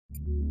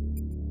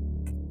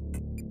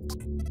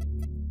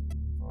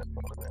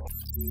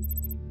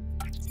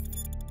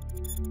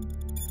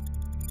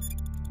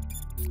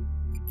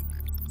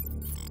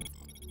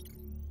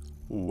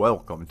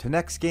Welcome to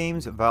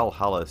NEXTGames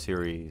Valhalla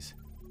series.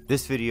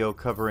 This video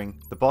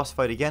covering the boss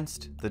fight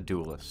against the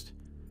Duelist.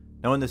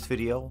 Now in this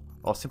video,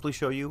 I'll simply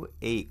show you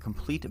a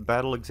complete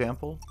battle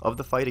example of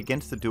the fight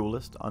against the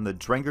Duelist on the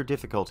Drengr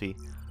Difficulty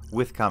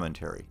with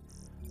commentary.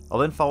 I'll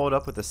then follow it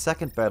up with a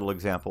second battle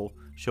example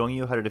showing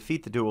you how to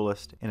defeat the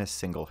Duelist in a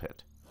single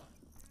hit.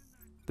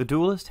 The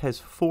Duelist has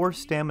 4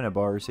 stamina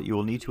bars that you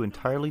will need to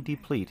entirely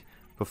deplete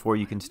before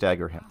you can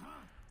stagger him.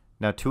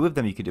 Now 2 of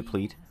them you can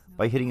deplete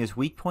by hitting his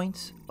weak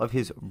points of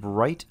his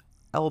right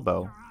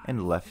elbow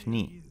and left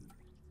knee.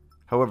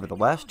 However, the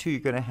last 2 you're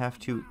going to have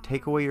to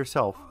take away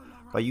yourself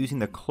by using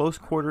the close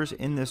quarters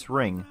in this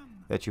ring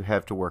that you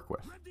have to work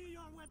with.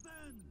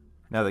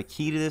 Now the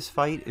key to this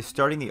fight is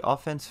starting the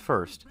offense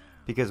first,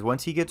 because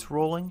once he gets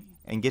rolling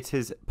and gets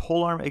his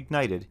polearm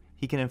ignited,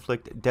 he can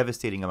inflict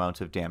devastating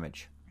amounts of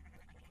damage.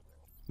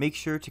 Make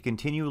sure to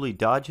continually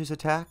dodge his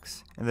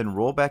attacks and then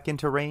roll back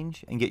into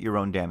range and get your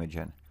own damage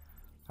in.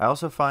 I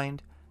also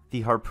find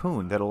the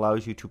harpoon that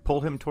allows you to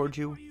pull him towards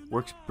you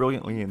works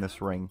brilliantly in this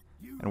ring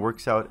and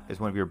works out as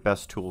one of your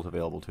best tools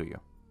available to you.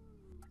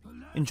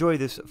 Enjoy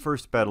this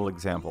first battle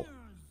example.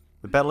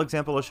 The battle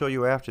example I'll show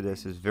you after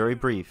this is very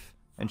brief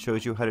and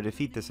shows you how to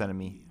defeat this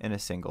enemy in a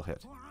single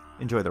hit.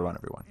 Enjoy the run,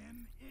 everyone.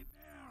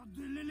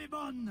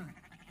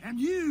 And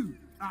you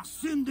are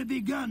soon to be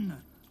begun.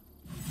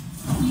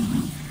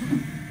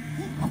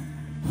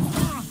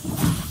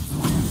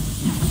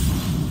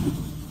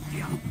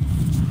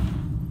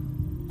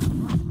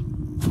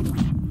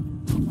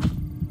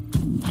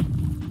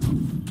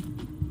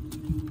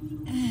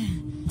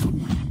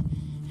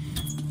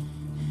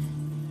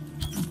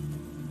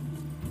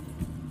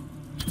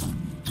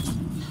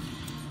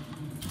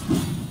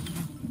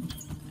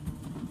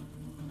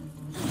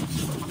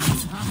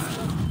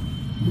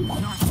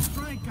 Not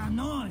strike a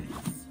noise,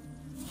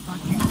 but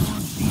you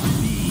won't see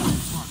me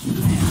for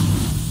left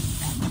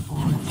and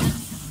forward.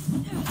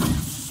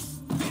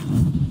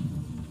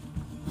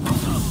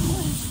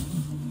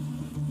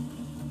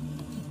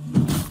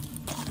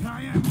 I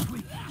am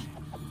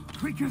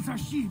quick as a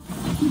sheep.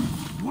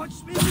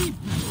 Watch me leap.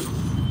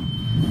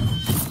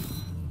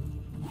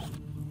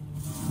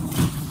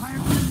 I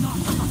will not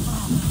suffer.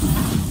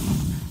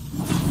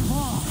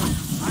 For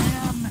I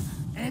am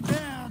a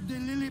bear de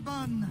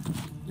Lillibun.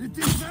 It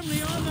is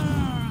family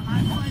honor I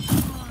fight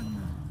upon.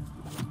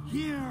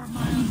 Here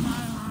my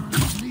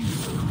admirers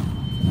leave.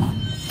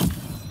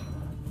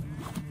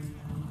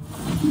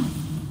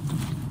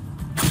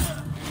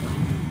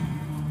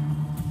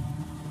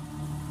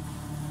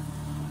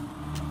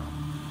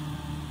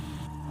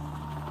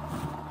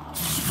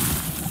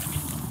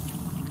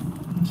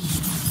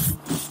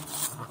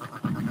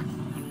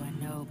 You are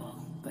noble,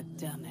 but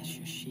dumb as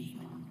your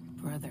sheep.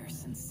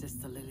 Brothers and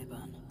sister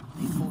Lillibun,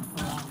 they fought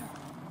for honor,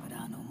 but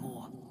I know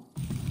more.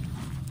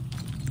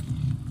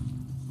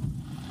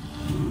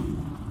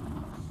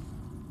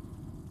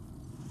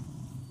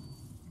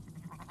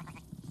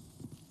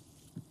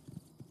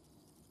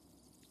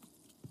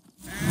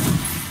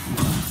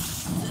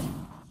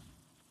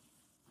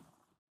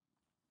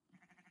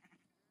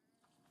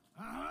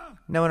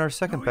 Now in our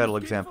second battle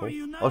example,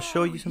 I'll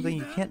show you something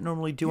you can't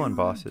normally do on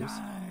bosses,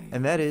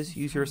 and that is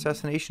use your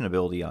assassination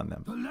ability on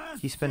them.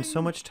 He spends so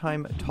much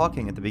time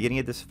talking at the beginning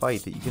of this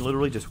fight that you can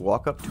literally just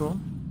walk up to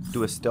him,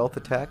 do a stealth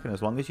attack, and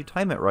as long as you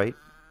time it right,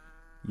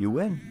 you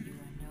win.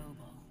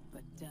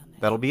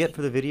 That'll be it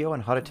for the video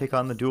on how to take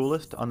on the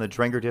Duelist on the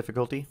Drengr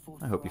Difficulty.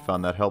 I hope you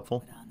found that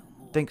helpful.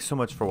 Thanks so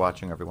much for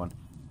watching, everyone.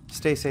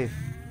 Stay safe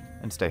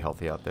and stay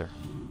healthy out there.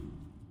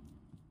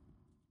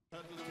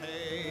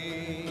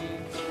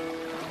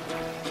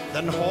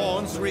 Then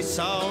horns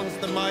resounds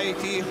the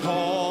mighty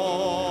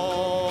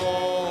hall.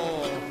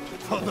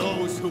 For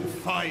those who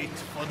fight,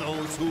 for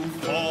those who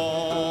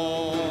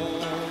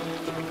fall.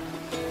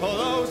 For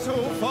those who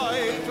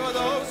fight, for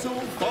those who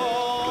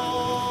fall.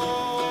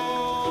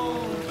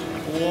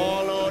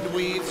 Warlord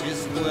weaves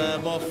his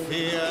web of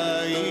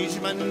fear. Each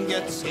man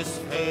gets his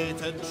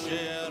fated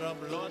share of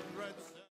blood red.